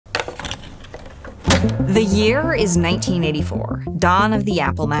The year is 1984, dawn of the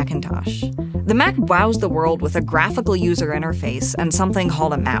Apple Macintosh. The Mac wows the world with a graphical user interface and something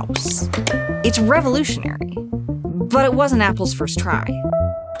called a mouse. It's revolutionary, but it wasn't Apple's first try.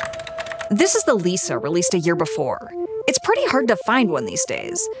 This is the Lisa, released a year before. It's pretty hard to find one these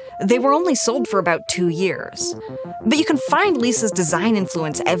days. They were only sold for about 2 years. But you can find Lisa's design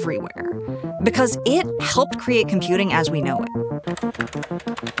influence everywhere, because it helped create computing as we know it.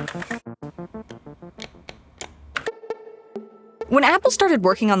 When Apple started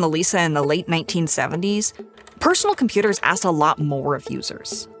working on the Lisa in the late 1970s, personal computers asked a lot more of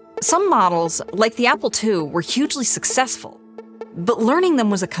users. Some models, like the Apple II, were hugely successful, but learning them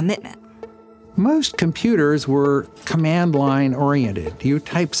was a commitment. Most computers were command line oriented. You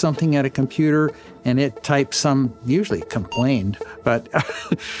type something at a computer and it typed some, usually complained, but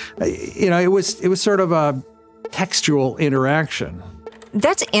it was sort of a textual interaction.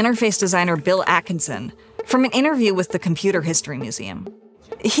 That's interface designer Bill Atkinson from an interview with the Computer History Museum.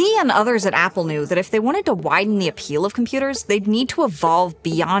 He and others at Apple knew that if they wanted to widen the appeal of computers, they'd need to evolve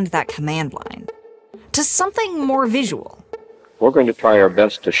beyond that command line to something more visual. We're going to try our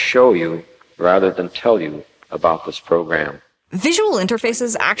best to show you rather than tell you about this program. Visual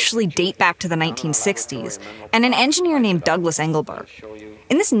interfaces actually date back to the 1960s, and an engineer named Douglas Engelbart.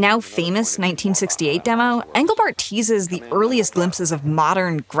 In this now famous 1968 demo, Engelbart teases the earliest glimpses of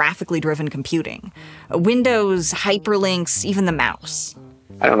modern, graphically driven computing. Windows, hyperlinks, even the mouse.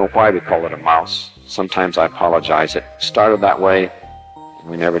 I don't know why we call it a mouse. Sometimes I apologize. It started that way, and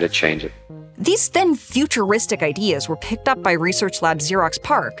we never did change it. These then futuristic ideas were picked up by research lab Xerox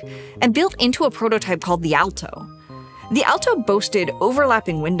PARC and built into a prototype called the Alto. The Alto boasted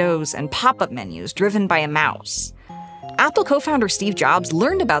overlapping windows and pop-up menus driven by a mouse. Apple co-founder Steve Jobs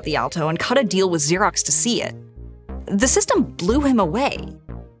learned about the Alto and cut a deal with Xerox to see it. The system blew him away,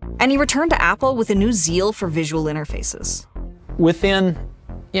 and he returned to Apple with a new zeal for visual interfaces. Within,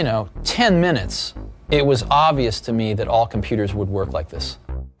 10 minutes, it was obvious to me that all computers would work like this.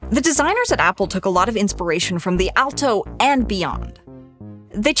 The designers at Apple took a lot of inspiration from the Alto and beyond.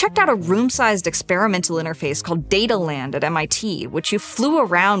 They checked out a room-sized experimental interface called Dataland at MIT, which you flew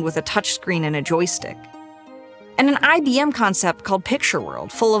around with a touchscreen and a joystick. And an IBM concept called Picture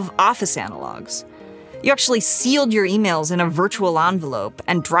World, full of office analogs. You actually sealed your emails in a virtual envelope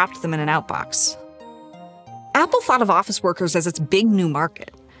and dropped them in an outbox. Apple thought of office workers as its big new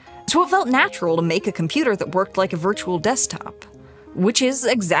market, so it felt natural to make a computer that worked like a virtual desktop, which is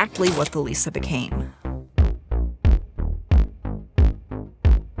exactly what the Lisa became.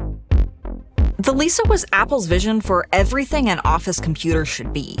 The Lisa was Apple's vision for everything an office computer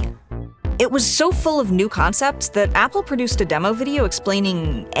should be. It was so full of new concepts that Apple produced a demo video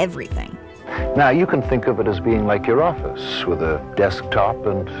explaining everything. Now, you can think of it as being like your office, with a desktop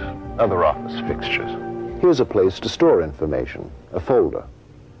and other office fixtures. Here's a place to store information, a folder,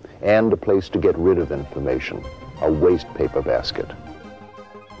 and a place to get rid of information, a waste paper basket.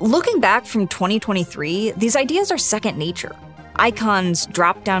 Looking back from 2023, these ideas are second nature. Icons,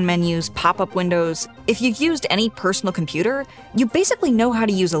 drop-down menus, pop-up windows. If you've used any personal computer, you basically know how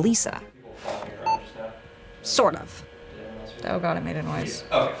to use a Lisa. Sort of. Oh god, it made a noise.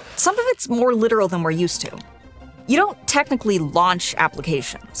 Okay. Some of it's more literal than we're used to. You don't technically launch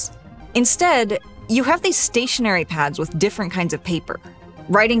applications. Instead, you have these stationary pads with different kinds of paper.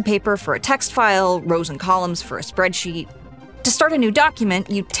 Writing paper for a text file, rows and columns for a spreadsheet. To start a new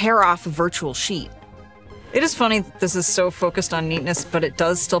document, you tear off a virtual sheet. It is funny that this is so focused on neatness, but it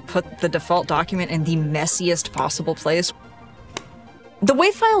does still put the default document in the messiest possible place. The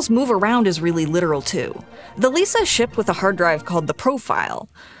way files move around is really literal too. The Lisa shipped with a hard drive called the Profile,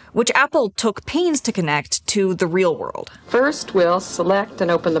 which Apple took pains to connect to the real world. First, we'll select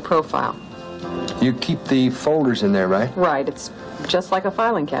and open the Profile. You keep the folders in there, right? Right, it's just like a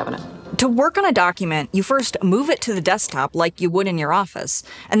filing cabinet. To work on a document, you first move it to the desktop like you would in your office,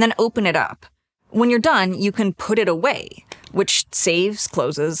 and then open it up. When you're done, you can put it away, which saves,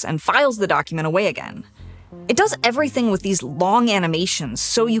 closes, and files the document away again. It does everything with these long animations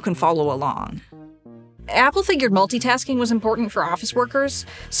so you can follow along. Apple figured multitasking was important for office workers,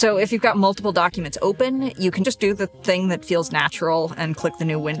 so if you've got multiple documents open, you can just do the thing that feels natural and click the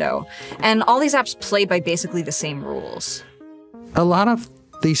new window. And all these apps play by basically the same rules. A lot of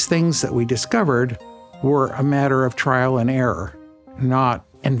these things that we discovered were a matter of trial and error, not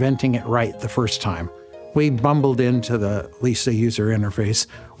inventing it right the first time. We bumbled into the Lisa user interface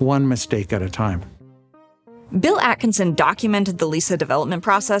one mistake at a time. Bill Atkinson documented the Lisa development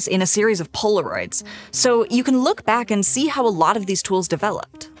process in a series of Polaroids, so you can look back and see how a lot of these tools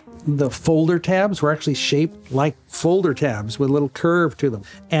developed. The folder tabs were actually shaped like folder tabs with a little curve to them.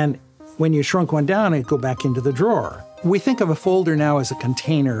 And when you shrunk one down, it'd go back into the drawer. We think of a folder now as a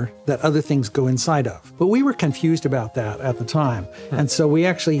container that other things go inside of, but we were confused about that at the time. And so we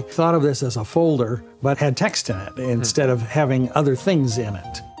actually thought of this as a folder, but had text in it instead of having other things in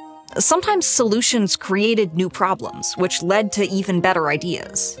it. Sometimes solutions created new problems, which led to even better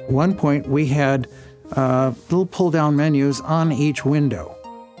ideas. At one point, we had little pull-down menus on each window.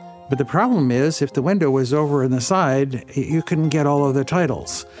 But the problem is, if the window was over on the side, you couldn't get all of the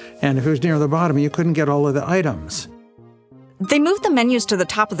titles. And if it was near the bottom, you couldn't get all of the items. They moved the menus to the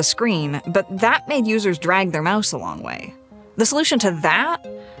top of the screen, but that made users drag their mouse a long way. The solution to that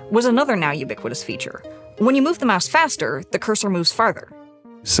was another now ubiquitous feature. When you move the mouse faster, the cursor moves farther.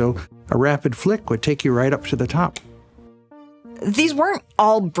 So a rapid flick would take you right up to the top. These weren't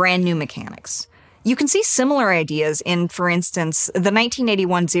all brand new mechanics. You can see similar ideas in, for instance, the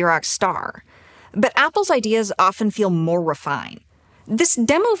 1981 Xerox Star. But Apple's ideas often feel more refined. This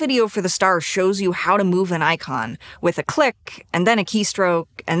demo video for the Star shows you how to move an icon with a click, and then a keystroke,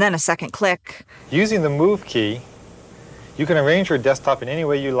 and then a second click. Using the Move key, you can arrange your desktop in any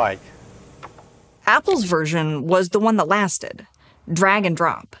way you like. Apple's version was the one that lasted. Drag and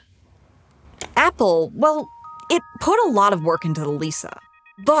drop. Apple, well, it put a lot of work into the Lisa.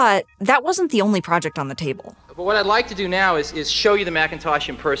 But that wasn't the only project on the table. But what I'd like to do now is show you the Macintosh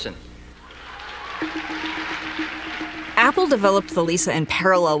in person. Apple developed the Lisa in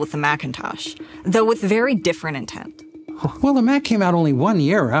parallel with the Macintosh, though with very different intent. Well, the Mac came out only 1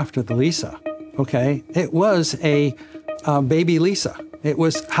 year after the Lisa, okay? It was a baby Lisa. It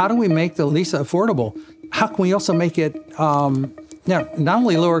was, how do we make the Lisa affordable? How can we also make it not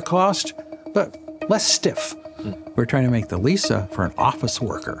only lower cost, but less stiff? We're trying to make the Lisa for an office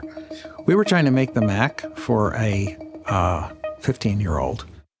worker. We were trying to make the Mac for a 15-year-old.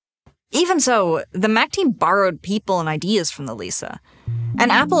 Even so, the Mac team borrowed people and ideas from the Lisa.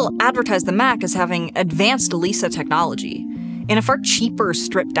 And Apple advertised the Mac as having advanced Lisa technology in a far cheaper,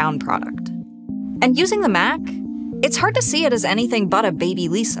 stripped-down product. And using the Mac, it's hard to see it as anything but a baby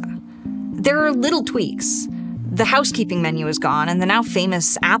Lisa. There are little tweaks. The housekeeping menu is gone, and the now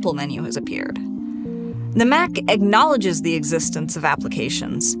famous Apple menu has appeared. The Mac acknowledges the existence of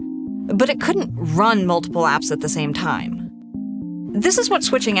applications, but it couldn't run multiple apps at the same time. This is what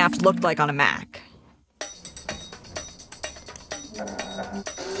switching apps looked like on a Mac.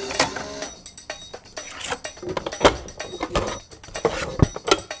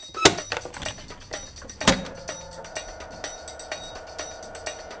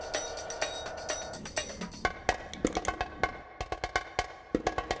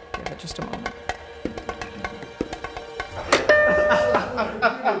 Give it just a moment.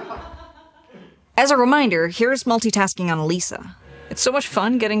 As a reminder, here's multitasking on a Lisa. It's so much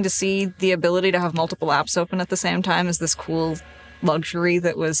fun getting to see the ability to have multiple apps open at the same time as this cool luxury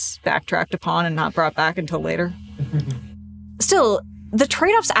that was backtracked upon and not brought back until later. Still, the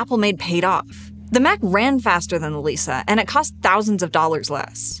trade-offs Apple made paid off. The Mac ran faster than the Lisa, and it cost thousands of dollars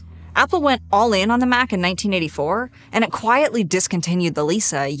less. Apple went all in on the Mac in 1984, and it quietly discontinued the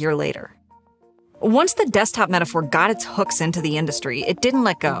Lisa a year later. Once the desktop metaphor got its hooks into the industry, it didn't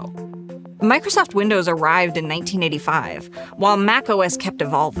let go. Microsoft Windows arrived in 1985, while Mac OS kept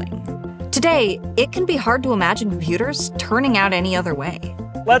evolving. Today, it can be hard to imagine computers turning out any other way.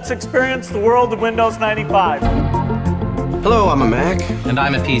 Let's experience the world of Windows 95. Hello, I'm a Mac. And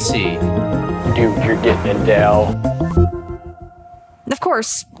I'm a PC. Dude, you're getting a Dell. Of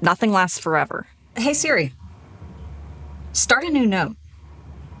course, nothing lasts forever. Hey Siri, start a new note.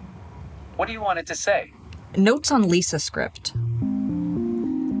 What do you want it to say? Notes on Lisa script.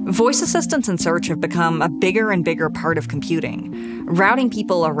 Voice assistants and search have become a bigger and bigger part of computing, routing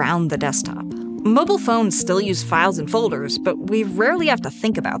people around the desktop. Mobile phones still use files and folders, but we rarely have to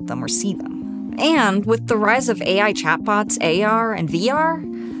think about them or see them. And with the rise of AI chatbots, AR, and VR,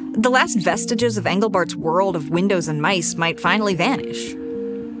 the last vestiges of Engelbart's world of windows and mice might finally vanish.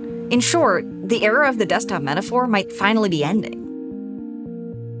 In short, the era of the desktop metaphor might finally be ending.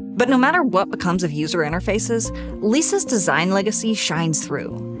 But no matter what becomes of user interfaces, Lisa's design legacy shines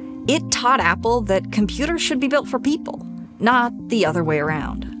through. It taught Apple that computers should be built for people, not the other way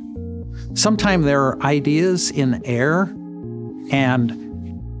around. Sometimes there are ideas in air, and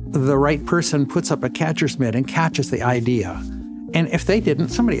the right person puts up a catcher's mitt and catches the idea. And if they didn't,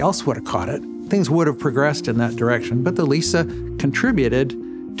 somebody else would have caught it. Things would have progressed in that direction. But the Lisa contributed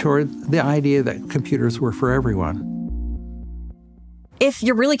toward the idea that computers were for everyone. If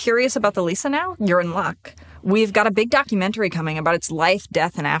you're really curious about the Lisa now, you're in luck. We've got a big documentary coming about its life,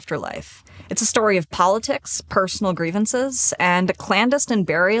 death, and afterlife. It's a story of politics, personal grievances, and a clandestine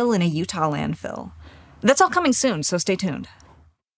burial in a Utah landfill. That's all coming soon, so stay tuned.